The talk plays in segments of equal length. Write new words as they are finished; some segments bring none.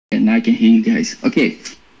now I can hear you guys. Okay.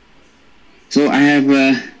 So I have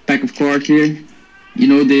a pack of cards here. You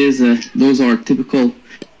know, those are typical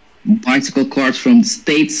bicycle cards from the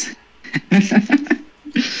States.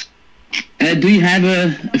 Do you have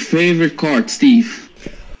a favorite card, Steve?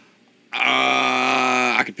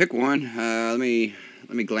 I could pick one. Let me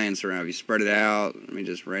glance around. If you spread it out, let me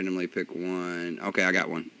just randomly pick one. Okay, I got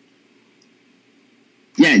one.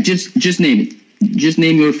 Yeah, just name it. Just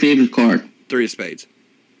name your favorite card. 3 of spades.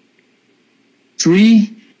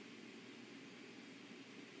 3.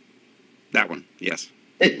 That one, yes.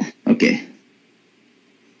 Okay.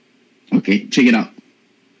 Okay, check it out.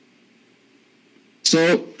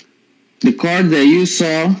 So, the card that you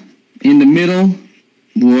saw in the middle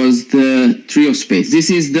was the 3 of spades. This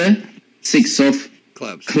is the 6 of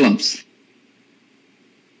clubs.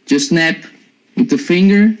 Just snap with the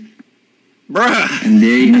finger. Bruh! And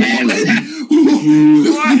there you have it.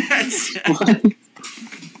 What?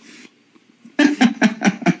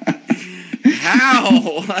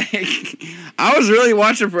 How? Like, I was really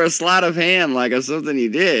watching for a sleight of hand, like of something he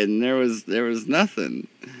did, and there was nothing.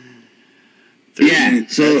 Yeah,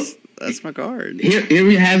 so that's my card. Here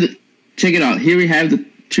we have the, check it out. Here we have the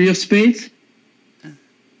 3 of spades.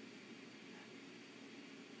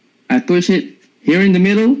 I push it here in the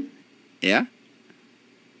middle. Yeah.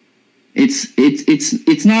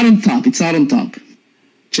 It's not on top. It's not on top.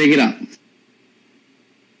 Check it out.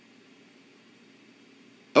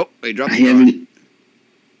 Oh, he dropped the card.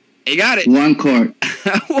 He got it. One card.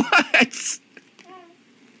 What?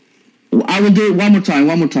 I will do it one more time.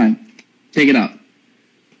 One more time. Check it out.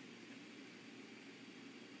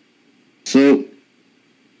 So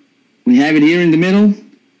we have it here in the middle.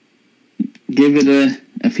 Give it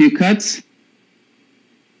a few cuts.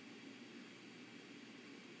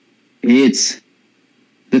 It's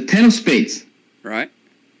the 10 of spades. Right.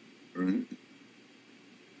 Right.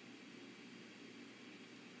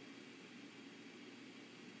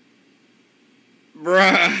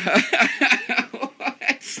 Bruh.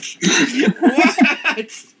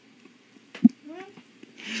 What?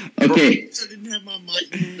 Okay. I didn't have my mic.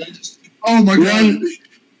 Oh my god.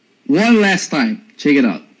 One last time. Check it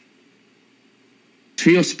out.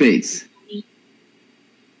 3 of spades.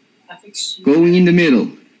 Going in the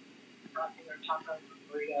middle.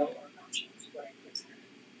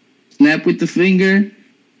 Snap with the finger.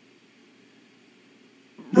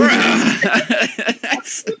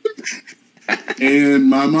 And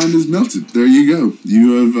my mind is melted. There you go.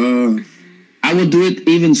 You have I will do it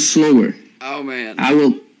even slower. Oh man. I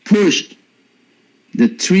will push the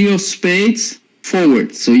 3 of spades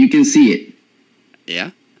forward so you can see it. Yeah.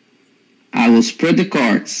 I will spread the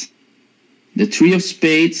cards. The 3 of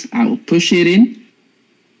spades, I will push it in.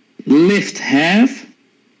 Lift half.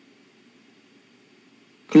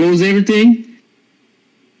 Close everything.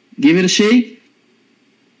 Give it a shake.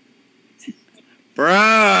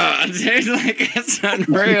 Bruh, dude, like, that's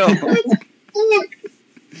unreal.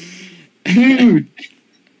 Dude.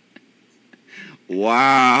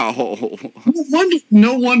 Wow.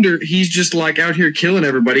 No wonder he's just like out here killing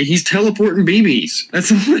everybody. He's teleporting BBs.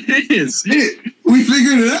 That's all it is. we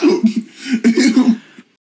figured it out.